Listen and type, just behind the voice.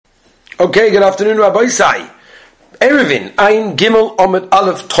Okay, good afternoon, Rabbi Sai. Erevin, Ein Gimel Omid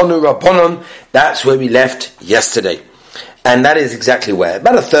Aleph Tonu Rabbanon. That's where we left yesterday. And that is exactly where?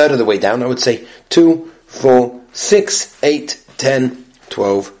 About a third of the way down, I would say. 2, 4, 6, 8, 10,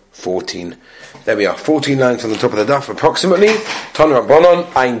 12, 14. There we are, 14 lines on the top of the daf, approximately. Tonu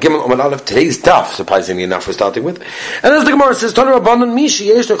Rabbanon, Ein Gimel Omid Aleph. Today's daf, surprisingly enough, we're starting with. And as the Gemara says, Tonu Rabbanon, Mishi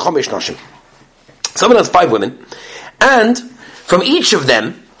Yesh Le Chomesh Nashim. Someone has 5 women, and from each of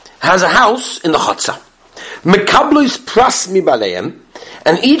them has a house in the Chatzah. Mekablois pras mi baleim,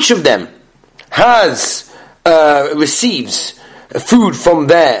 and each of them has receives food from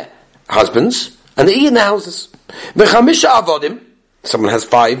their husbands, and they eat in the houses. V'chamisha avodim, someone has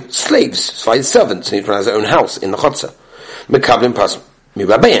 5 slaves, 5 servants, and each one has their own house in the Chatzah. Mekablim pras mi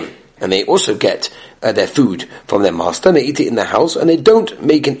babeim, and they also get their food from their master, and they eat it in their house, and they don't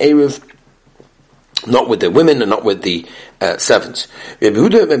make an eruv, not with the women and not with the servants. He's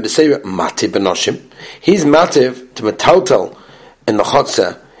mativ to metaltal in the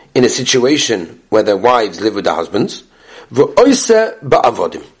Chatzah in a situation where their wives live with their husbands. But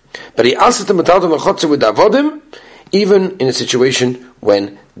he asks to metaltal in the Chatzah with the avodim, even in a situation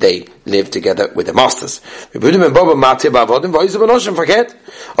when they live together with their masters. So even though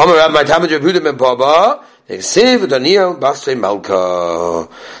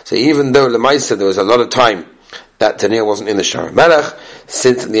Lemaisa there was a lot of time that Daniel wasn't in the Shara Melech,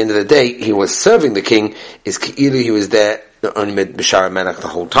 since at the end of the day he was serving the king, is Ki'ilu he was there not only with B'Shara Melech the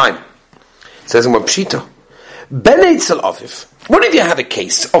whole time. It says in Pshita, Ben Eitzel Aviv. What if you have a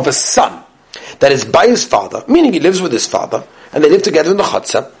case of a son that is by his father, meaning he lives with his father, and they live together in the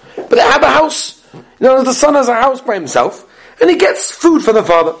Chatzah, but they have a house. The son has a house by himself, and he gets food for the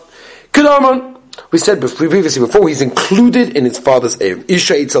father. Kedaman. We said previously before, he's included in his father's Erev.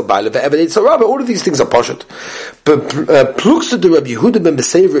 Isha Eitzel Baile ve'Eved Eitzel Rabba. All of these things are poshet. But Pluksa de Rabbi Yehuda ben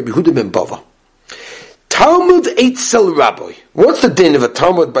Beseir, Rabbi Yehuda ben Bava. Talmud Eitzel Rabbi. What's the din of a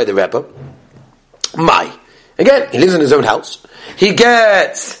Talmud by the Rebbe? Mai. Again, he lives in his own house. He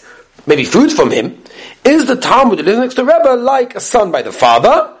gets maybe food from him. Is the Talmud that lives next to Rebbe like a son by the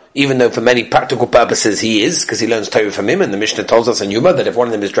father? Even though for many practical purposes he is, because he learns Torah from him, and the Mishnah tells us in Yuma that if one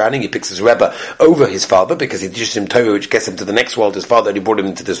of them is drowning, he picks his Rebbe over his father, because he teaches him Torah, which gets him to the next world. His father only brought him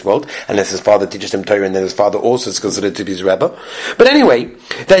into this world, unless his father teaches him Torah, and then his father also is considered to be his Rebbe. But anyway,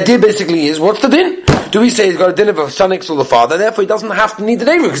 the idea basically is, what's the din? Do we say he's got a din of a son next to the father, therefore he doesn't have to need the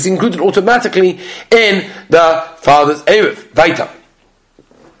Erev, because he's included automatically in the father's Erev. Weiter.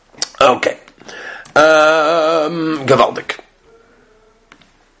 Okay. Gewaldig.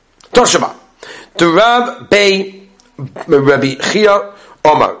 Toshaba. The Rab Bei Rabbi Chia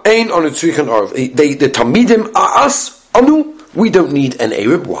Omar. Ein anu tzrichen orv. The Talmidim are us. Anu. We don't need an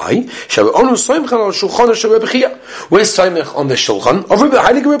Erev. Why? Shall anu soimchen al shulchan shel Rabbi Chia. We're soimch on the shulchan of Rabbi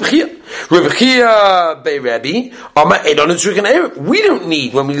Heilige Rabbi Chia. Rabbi Chia Bei Rabbi Omar. Ein anu tzrichen Erev. We don't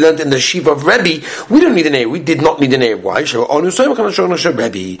need, when we learned in the Shiva of Rabbi, we don't need an Erev. We did not need an Erev. Why? Shall anu soimchen al shulchan shel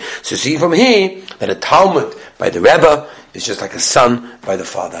Rabbi. So see from here that a Talmud by the Rebbe is just like a son by the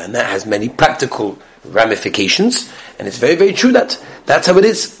father, and that has many practical ramifications, and it's very, very true that that's how it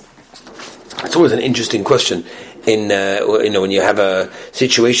is. It's always an interesting question in when you have a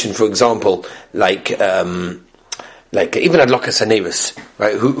situation, for example, like even at Lokas Hanevis,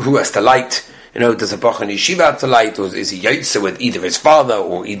 right? Who has to light? Does a Bach in Yeshiva have to light, or is he Yotze with either his father,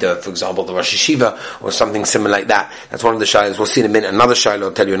 or either, for example, the Rosh Yeshiva, or something similar like that? That's one of the shilas. We'll see in a minute another shilah.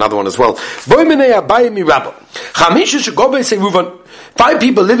 I'll tell you another one as well. 5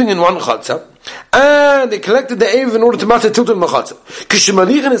 people living in one chatzah, and they collected the Erev in order to matter tilted in the chatzah. When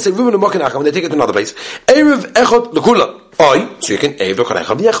they take it to another place, Erev echad l'kulan. So you can Erev l'kulan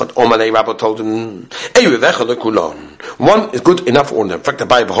echad. Omalei Rabbi told him, Erev echad l'kulan. One is good enough for them. In fact, the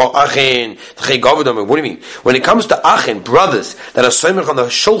Bible, Achin, what do you mean? When it comes to Achin, brothers that are soimich on the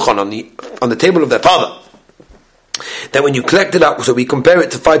shulchan, on the table of their father, that when you collect it up, so we compare it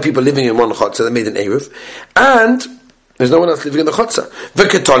to 5 people living in one chatzah that made an Erev, and there's no one else living in the chatzah.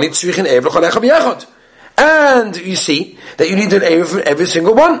 And you see that you need an Erev for every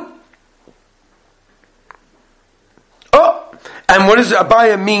single one. Oh, and what does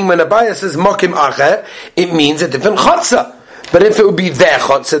Abaya mean when Abaya says Mokim Acher? It means a different chatzah. But if it would be their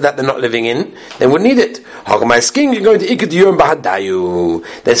chatzah that they're not living in, they wouldn't need it. There's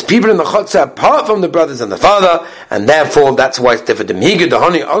people in the chatzah apart from the brothers and the father, and therefore that's why it's different.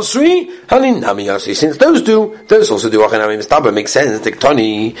 Since those also do. Makes sense.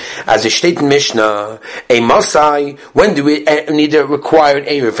 As a state in Mishnah, a Masai, when do we need to require an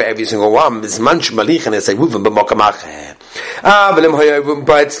Erev for every single one?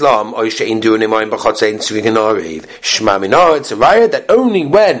 It's a riot that only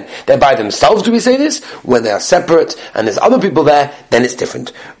when they're by themselves do we say this. When they are separate and there's other people there, then it's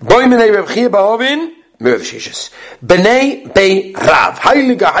different. B'nei Bei Rav,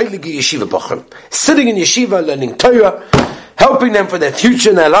 heilige yeshiva bochum, sitting in yeshiva, learning Torah, helping them for their future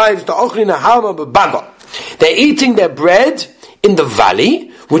and their lives. They're eating their bread in the valley,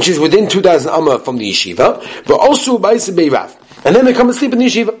 which is within 2,000 amma from the yeshiva, but also by Bei Rav. And then they come and sleep in the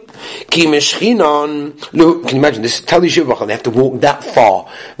yeshiva. Can you imagine this? Tell the yeshiva they have to walk that far,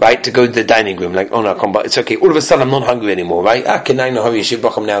 right, to go to the dining room. Like, oh no, come back. It's okay. All of a sudden, I'm not hungry anymore, right? Can I know how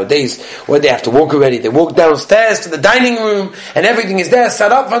yeshiva nowadays? Where they have to walk already. They walk downstairs to the dining room, and everything is there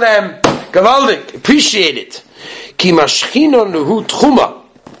set up for them. Gavaldik, appreciate it.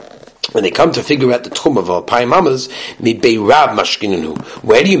 When they come to figure out the tchum of our pai mamas, mi beirav mashkinenu.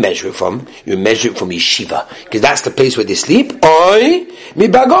 Where do you measure it from? You measure it from yeshiva, because that's the place where they sleep. Oi, mi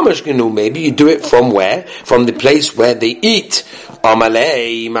bagom mashkinenu. Maybe you do it from where? From the place where they eat.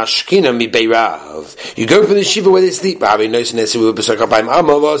 Amalei mashkina mi beirav. You go for the yeshiva where they sleep. Ravi knows neseru b'sakapaim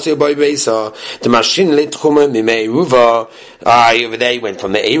amavasi boy beisa. The mashkin letchuma mi meiruva. Over there, you went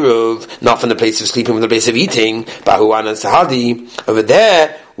from the eruv, not from the place of sleeping, from the place of eating. Bahuan and sahadi. Over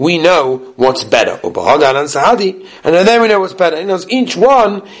there, we know what's better. And then we know what's better. He knows each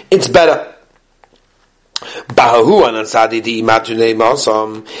one, it's better. If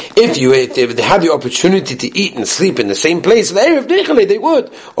they had the opportunity to eat and sleep in the same place, they would.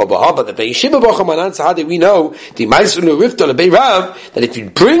 We know that if you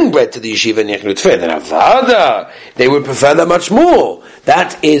bring bread to the yeshiva, they would prefer that much more.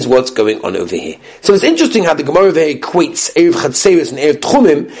 That is what's going on over here. So it's interesting how the Gemara over here equates Erev Chatzeros and Erev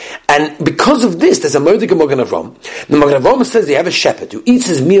Tchumim, and because of this, there's a Mordechai Magen Avram. The Magen Avram says they have a shepherd who eats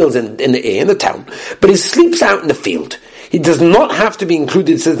his meals in the town, but he sleeps out in the field. He does not have to be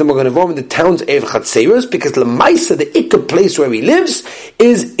included, says the Magen Avram, in the town's Erev Chatzeros, because Lamaisa, the ikka place where he lives,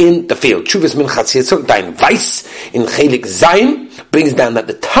 is in the field. Chuvas min Chatzeros, Dein Weiss, in Chelik Zayin, brings down that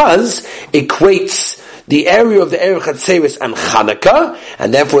the Taz equates the area of the Erev Chatzeros and Chanukah,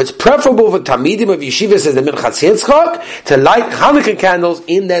 and therefore it's preferable for Talmidim of Yeshivas as the Minchas Yitzchak to light Chanukah candles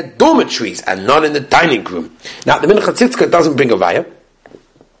in their dormitories and not in the dining room. Now, the Minchas Yitzchak doesn't bring a raya,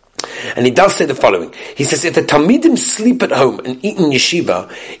 and he does say the following. He says, if the Talmidim sleep at home and eat in yeshiva,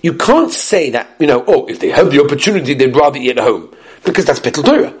 you can't say that, if they have the opportunity, they'd rather eat at home. Because that's Bittul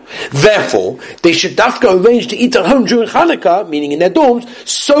Torah. Therefore, they should dafka arrange to eat at home during Chanukah, meaning in their dorms,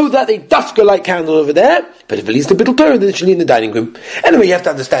 so that they dafka light candle over there. But if it leads to Bittul Torah, then they should eat in the dining room. Anyway, you have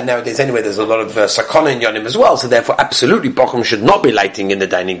to understand nowadays, there's a lot of sakana in Yonim as well, so therefore absolutely Bochum should not be lighting in the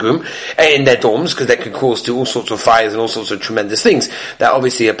dining room, in their dorms, because that could cause to all sorts of fires and all sorts of tremendous things. That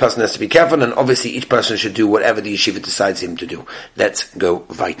obviously a person has to be careful, and obviously each person should do whatever the yeshiva decides him to do. Let's go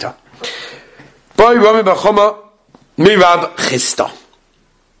weiter. By Rami Bachoma, Mirav Chista.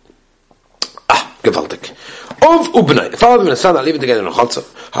 Gewaltig. Of Ubnai, the father and the son are living together in a chotzer.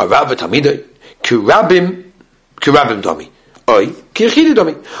 Harav v'tamidai, kirabim domi. Oi, kirchidi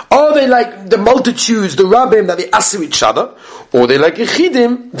domi. Or they like the multitudes, the rabbim, that they answer each other, or they like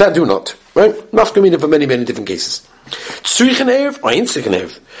kirchidim that do not. Right? Nafkamina for many, many different cases. Tzrichen erev, or ein tzrichen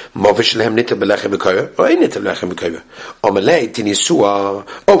erev. Movish lehem nita belechem v'koyer, or ein nita belechem v'koyer. Omelei tinisua,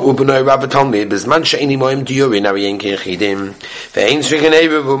 of ubunoi rav v'talmid, bezman she'ini moim diyurin ariyen kirchidim. Ve'ein tzrichen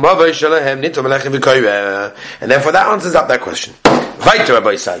erev, u'movish lehem nita belechem v'koyer. And therefore that answers up that question. Weiter,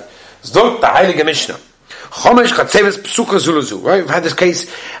 Rabbi Yisai. Zdok the Heilige Mishnah. Chomesh Chatzeres Psucha Zuluzu. Right? We've had this case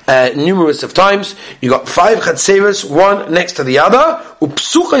numerous of times. You got 5 Chatzeres, one next to the other.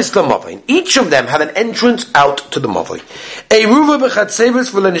 Upsucha Islam Mavai. Each of them had an entrance out to the Mavai. Eruva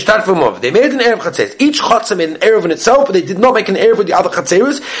b'Chatzeres v'lenishtat v'Mavai. They made an Erev Chatzeres. Each Chatzer made an Erev in itself, but they did not make an Erev with the other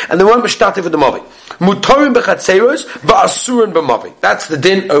Chatzeres, and they weren't b'shtativ with the Mavai. Mutorim b'Chatzeres v'Asurin b'Mavai. That's the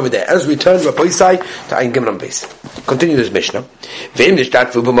din over there. As we turn Rabbi Yisai to Ein Gimel base. Continue this Mishnah. V'im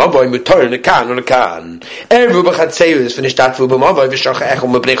nishtat v'Mavai mutorim nekan unekan. Erev b'Chatzeres v'nishtat v'Mavai v'shach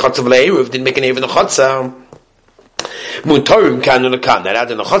echom b'nei Chatzer v'le'erev didn't make an Erev in the Chatzer. Mutorim kan and kan. They're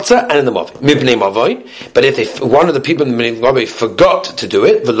out in the chotzer and in the mavoi. Mibnei mavoi. But if one of the people in the mavoi forgot to do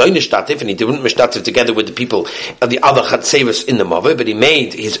it, v'loy nishtatif, and he didn't nishtatif together with the people of the other chatzeros in the mavoi, but he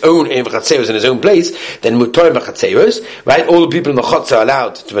made his own chatzeros in his own place, then mutorim b'chatzeros, right? All the people in the chotzer are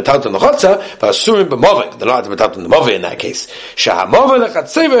allowed to metal in the chotzer, v'asurim b'mavoi. They're allowed to metal in the mavoi in that case. Shah mavoi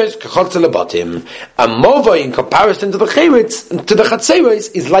lechatzeros k'chotzer lebatim. A mavoi in comparison to the chatzeros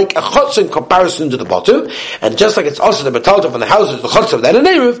is like a chotzer in comparison to the bottom, and just like it's also the metalta from the houses, the chotzer of that and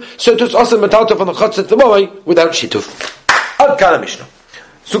Erev, so it was also the metalta from the chotzer to the mavoi without shituf. Ad kana Mishnah.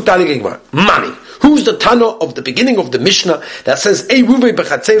 Money. Who's the Tana of the beginning of the Mishnah that says,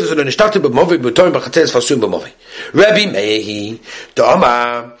 Rabbi Meir,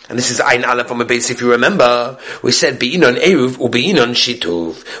 Dama, and this is Ein Aleph from a base, if you remember, we said, Be'inon Eruv, Ube'inon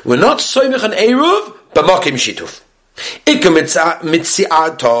Shituv. We're not Soymich on Eruv, but Makim Shituv.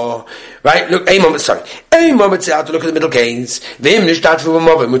 Right? Look, a moment, look at the middle case. Vim nishtat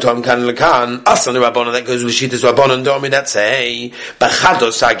v'move mutam kan lekan. Asan rabbanon that goes with shittus rabbanon domi that say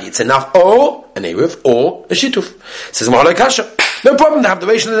b'chado sagi. It's enough or an eruv or a shituf. Says Mahalai Kasha. No problem. They have the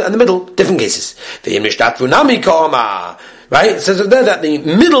ratio in the middle. Different cases. Vim nishtat v'nami kama. Right? It says there that the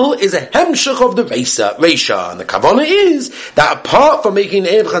middle is a hemshach of the Reisha. And the Kavanah is that apart from making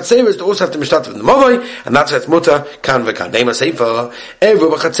Erev Chatzeres, they also have to mishtat with the Mavai, and that's why it's mutter, kan v'kan. Neima Seifa,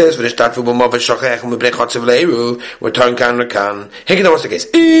 Erev Chatzeres, v'nishtat with the Mavai, shachech, and v'brech Chatzev le'eruv, return kan v'kan. Here what's the case?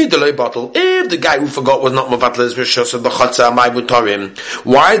 If the guy who forgot was not Mavatl, is Rishos of the Chatzah, my Butarim.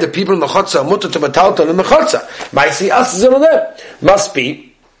 Why the people in the Chatzah, mutter to Mataltal in the Chatzah? Maisi As Ziloneh.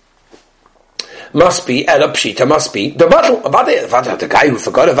 Must be the battle about the guy who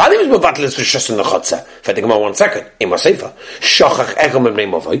forgot it. Vali was battle is for shus in the chotza. For the Gemara 1 second. Ima seifa shachach echom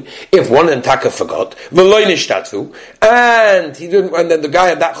b'mei. If one entaka forgot, v'loy nishtatu, and he didn't, and then the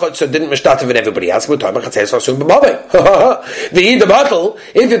guy at that chotza didn't mishtatu with everybody else. We're talking about chatzes fasun b'mavei. The battle.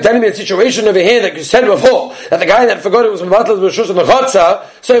 If you're telling me a situation over here that you said before that the guy that forgot it was battle was shus in the chotza,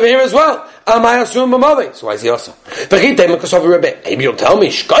 so over here as well. So why is he also? Maybe you'll tell me,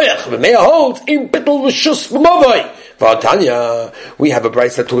 Shkoyach, Meir holds, in Bittul Rishus Mavoi. Tanya, we have a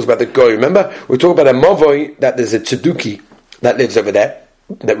brace that talks about the goy. Remember? We talk about a Mavoi, that there's a Tzeduki that lives over there.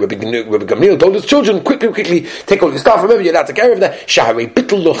 That Rabbi Gamliel told his children, quickly, take all your stuff. Remember, you're allowed to carry over there. Shahari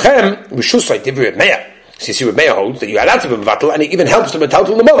Bittul Lochem, Rishusai, Divri Meir. So you see, Rabbi Meir holds that you're allowed to be mevatel, and it even helps to mevatel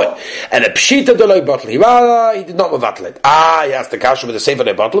the moment. And a pshita delay bottle, he did not mevatel it. He asked the kasha with the sefer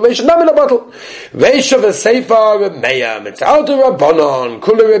de bottle. Veisha nam in a bottle. Veisha v'sefer Rabbi Meir mitzal to Rabbanon.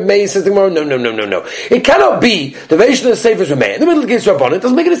 Kula Rabbi Meir says the Gemara, no. It cannot be the veisha the sefer Rabbi Meir. In the middle gives Rabbanon. It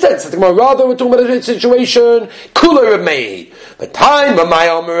doesn't make any sense. The Gemara, rather we're talking about a situation. Kula Rabbi Meir. But time my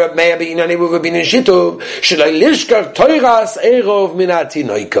Omer Rabbi Meir beinani v'binin shituv shelai lishkar toiras erov minati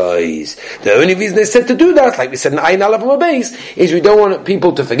noikais. The only reason they said to do that, like we said in Ein Aleph on a base, is we don't want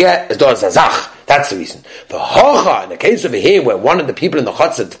people to forget as does Zazach. That's the reason. The Hocha, in the case over here where one of the people in the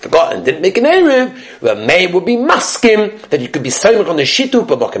Chatzah forgot and didn't make an Erev, the May would be maskim that you could be silent on the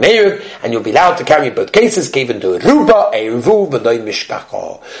Shitup of Makim Erev, and you'll be allowed to carry both cases, given to Ruba, Erevu, V'noi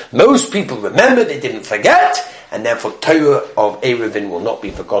Mishkacha. Most people remember, they didn't forget, and therefore Torah of Erevin will not be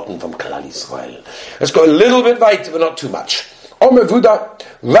forgotten from Klal Yisrael. Let's go a little bit weiter, but not too much. Omer Vuda,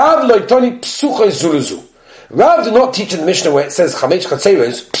 Rav Loitoni Psucha Zuluzu. Rav did not teach in the Mishnah where it says Chamesh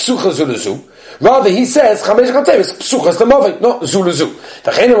Chatzeres Psucha Zuluzu. Rather, he says Chamesh Chatzeres Psuchas Lemavit, not Zuluzu.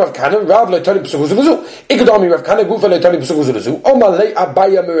 V'chein Rav Kana Rav Loitoni Psucha Zuluzu. Ikadami Rav Kana Gufa Loitoni Psucha Zuluzu. Omalei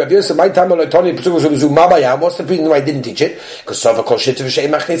Abaya Merav Yosef my time Loitoni Psucha Zuluzu Mabaya. What's the reason why I didn't teach it? Because Sava Kol Shituf V'Sheim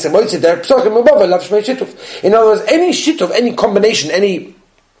Machnes Emoitzi Der Psuchim Mabava Lav Shmei Shituf. In other words, any shituf, any combination, any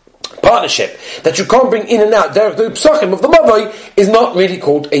partnership that you can't bring in and out there the psachim of the mavoi is not really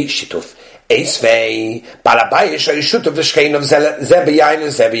called a shituf. Eisvei balabayish a shutuf the shkein of zebeyayin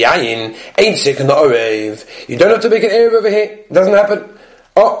and zebeyayin ain't sick in the orev. You don't have to make an erev over here. It doesn't happen.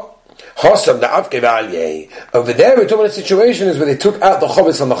 Hosam the avgevalye. Over there we're talking about a situation is where they took out the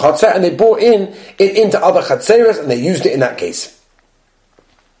chovis from the chatzah and they brought in it into other chatzeres and they used it in that case.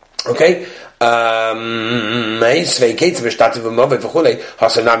 Okay. Over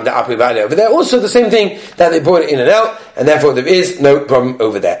there also the same thing that they brought it in and out, and therefore there is no problem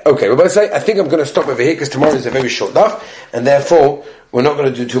over there. Okay, Rabbi say I think I'm going to stop over here because tomorrow is a very short daf, and therefore we're not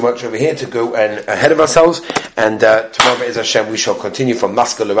going to do too much over here to go and ahead of ourselves. And tomorrow, Be'ez Hashem, we shall continue from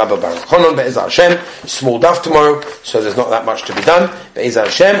Maskell to Rabbi Baruch Chonon. Be'ez Hashem, small daf tomorrow, so there's not that much to be done. Be'ez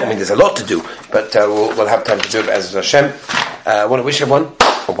Hashem, I mean there's a lot to do, but we'll have time to do it. Be'ez Hashem. I want to wish everyone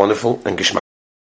a wonderful and gishmak.